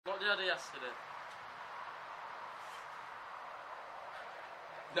had yesterday?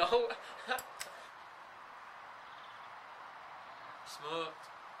 No. Smoked.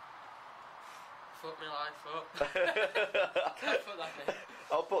 Fuck my life up. Can't put that in.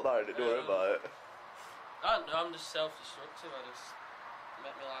 I'll put that in it, don't worry about it. I don't know, I'm just self-destructive. I just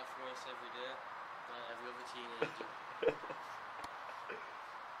make my life worse every day, like every other teenager.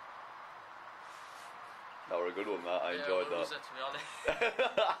 That were a good one, that. I enjoyed that. To be honest.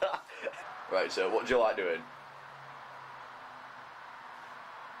 Right, so what do you like doing?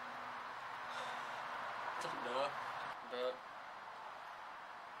 I don't know, but...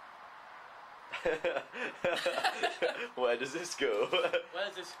 Where does this go?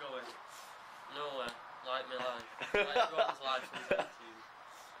 Where's this going? Nowhere. Like my life. Like everyone's life when he's 18.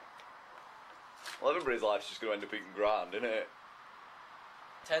 Well, everybody's life's just going to end up eating grand, isn't it?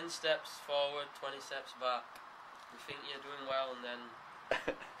 10 steps forward, 20 steps back. You think you're doing well, and then...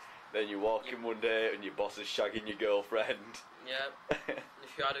 Then you walk in one day and your boss is shagging your girlfriend. Yeah.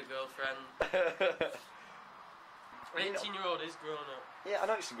 If you had a girlfriend... 18-year-old is grown up. Yeah, I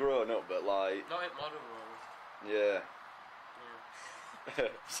know it's grown up, but like... Not in modern world. Yeah.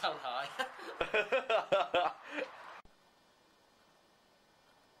 Sound high.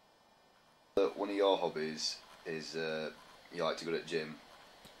 One of your hobbies is you like to go to the gym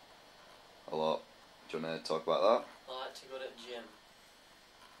a lot. Do you want to talk about that? I like to go to the gym.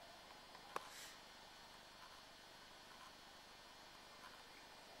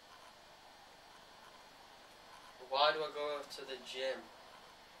 Why do I go to the gym?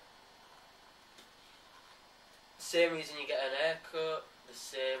 Same reason you get an haircut, the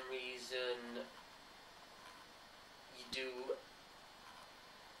same reason you do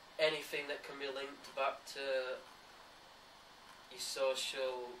anything that can be linked back to your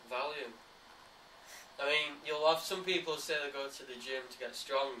social value. I mean, you'll have some people say they go to the gym to get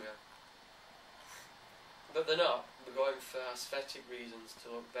stronger, but they're not. They're going for aesthetic reasons,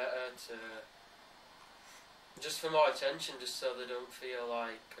 to look better, to just for more attention, just so they don't feel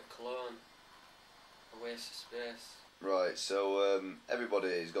like a clone, a waste of space. Right, so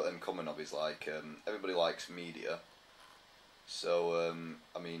everybody's got them common hobbies, like everybody likes media. So,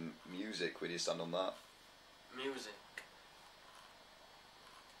 I mean, music, where do you stand on that? Music.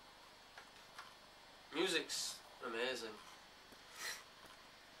 Music's amazing.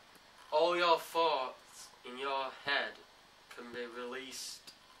 All your thoughts in your head can be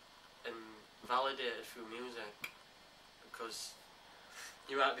released and validated through music, because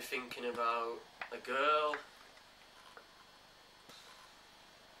you might be thinking about a girl,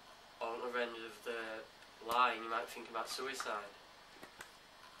 or on the other end of the line you might think about suicide.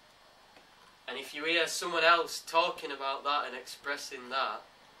 And if you hear someone else talking about that and expressing that,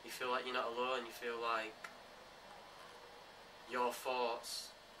 you feel like you're not alone, you feel like your thoughts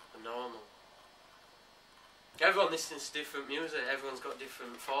are normal. Everyone listens to different music, everyone's got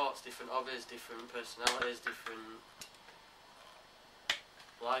different thoughts, different hobbies, different personalities, different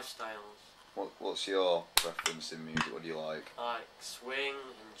lifestyles. What's your preference in music? What do you like? I like swing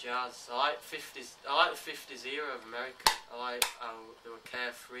and jazz. I like the 50s era of America. I like how they were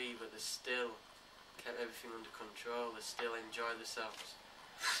carefree, but they still kept everything under control. They still enjoy themselves.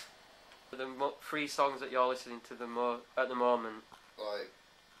 The 3 songs that you're listening to at the moment. Like,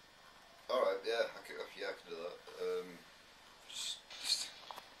 alright, yeah, I can do that. Just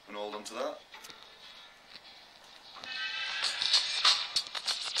and hold on to that.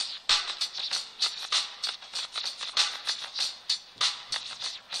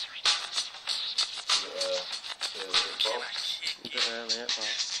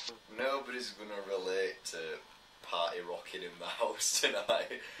 Nobody's gonna relate to party rocking in the house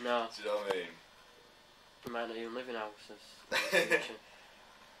tonight. No. Do you know what I mean? You might not even live in houses.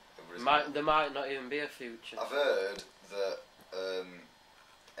 There might not even be a future. I've heard that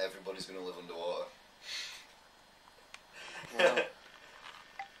everybody's gonna live underwater. Well.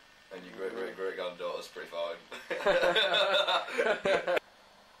 And your great granddaughter's pretty fine.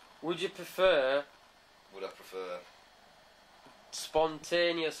 Would you prefer? Would I prefer?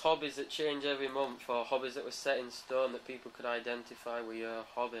 Spontaneous hobbies that change every month, or hobbies that were set in stone that people could identify with your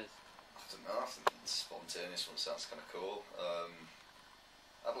hobbies? I don't know, I think the spontaneous one sounds kind of cool.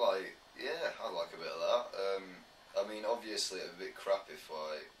 I'd like a bit of that. I mean, obviously it'd be a bit crap if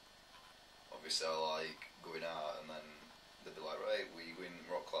I like going out and then they'd be like, right, we going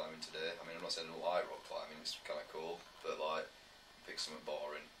rock climbing today. I mean, I'm not saying I don't like rock climbing, it's kind of cool, but like, pick something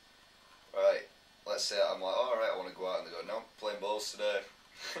boring. Right. Let's say I'm like, alright, I want to go out, and they go, no, playing balls today.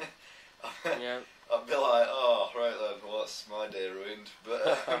 Yeah. I'd be like, oh, right then, what's my day ruined?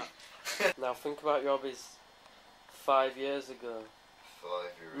 But Now think about your hobbies 5 years ago. 5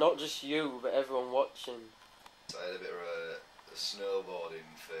 years. Not just you, but everyone watching. So I had a bit of a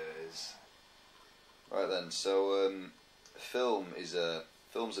snowboarding phase. Right then, so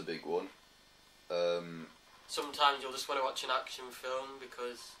film's a big one. Sometimes you'll just want to watch an action film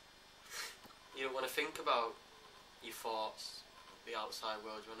because you don't want to think about your thoughts, the outside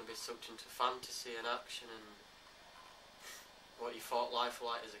world. You want to be sucked into fantasy and action and what you thought life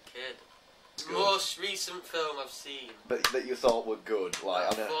was like as a kid. The most recent film I've seen that you thought were good, like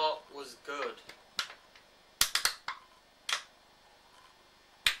I thought was good.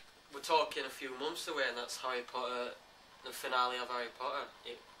 We're talking a few months away, and that's Harry Potter, the finale of Harry Potter.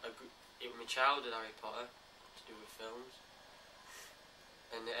 It was my childhood Harry Potter, to do with films,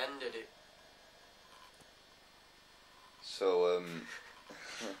 and it ended it. So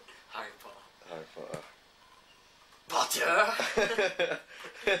Harry Potter. Harry Potter.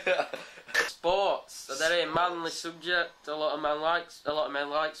 Sports. Are they a manly subject? A lot of men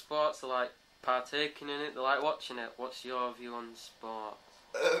like sports. They like partaking in it. They like watching it. What's your view on sports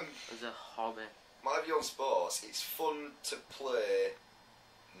as a hobby? My view on sports: it's fun to play,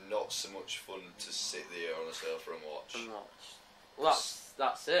 not so much fun to sit there on a sofa and watch. Well,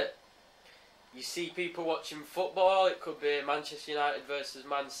 that's it. You see people watching football. It could be Manchester United versus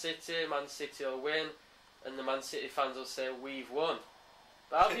Man City. Man City will win, and the Man City fans will say, "We've won."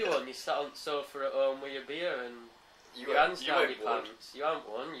 But have you won? You sat on the sofa at home with your beer and your hands down your pants. You haven't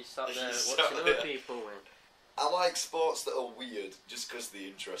won. You sat there watching other people win. I like sports that are weird just because they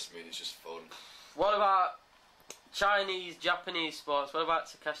interest me and it's just fun. What about Chinese, Japanese sports? What about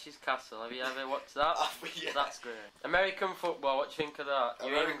Takeshi's Castle? Have you ever watched that? Yeah. That's great. American football, what do you think of that?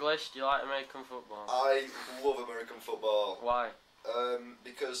 You're English, do you like American football? I love American football. Why?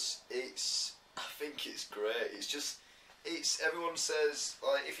 Because I think it's great. Everyone says,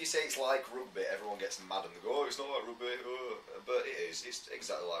 like, if you say it's like rugby, everyone gets mad and they go, "Oh, it's not like rugby," but it is. It's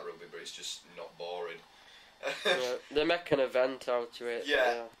exactly like rugby, but it's just not boring. Yeah, they make an event out of it.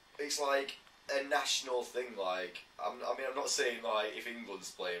 Yeah, it's like a national thing. Like, I'm not saying like if England's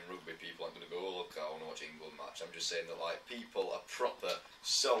playing rugby, people aren't going to go, "Oh, look, I want to watch England match." I'm just saying that like people are proper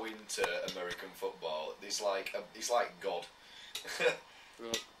so into American football. It's like God.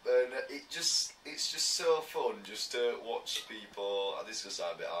 Yeah. And it's just so fun just to watch people. This is going to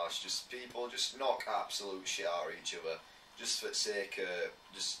sound a bit harsh. Just people just knock absolute shit out of each other, just for the sake of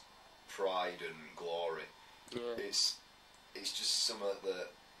just pride and glory. Yeah. It's just something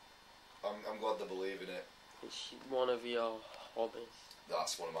that I'm glad they believe in it. It's one of your hobbies.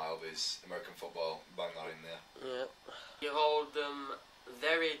 That's one of my hobbies. American football. Bang that in there. Yeah. You hold them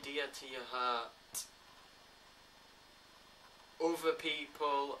very dear to your heart. Other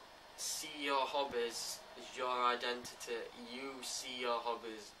people see your hobbies as your identity. You see your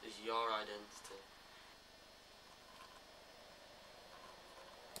hobbies as your identity.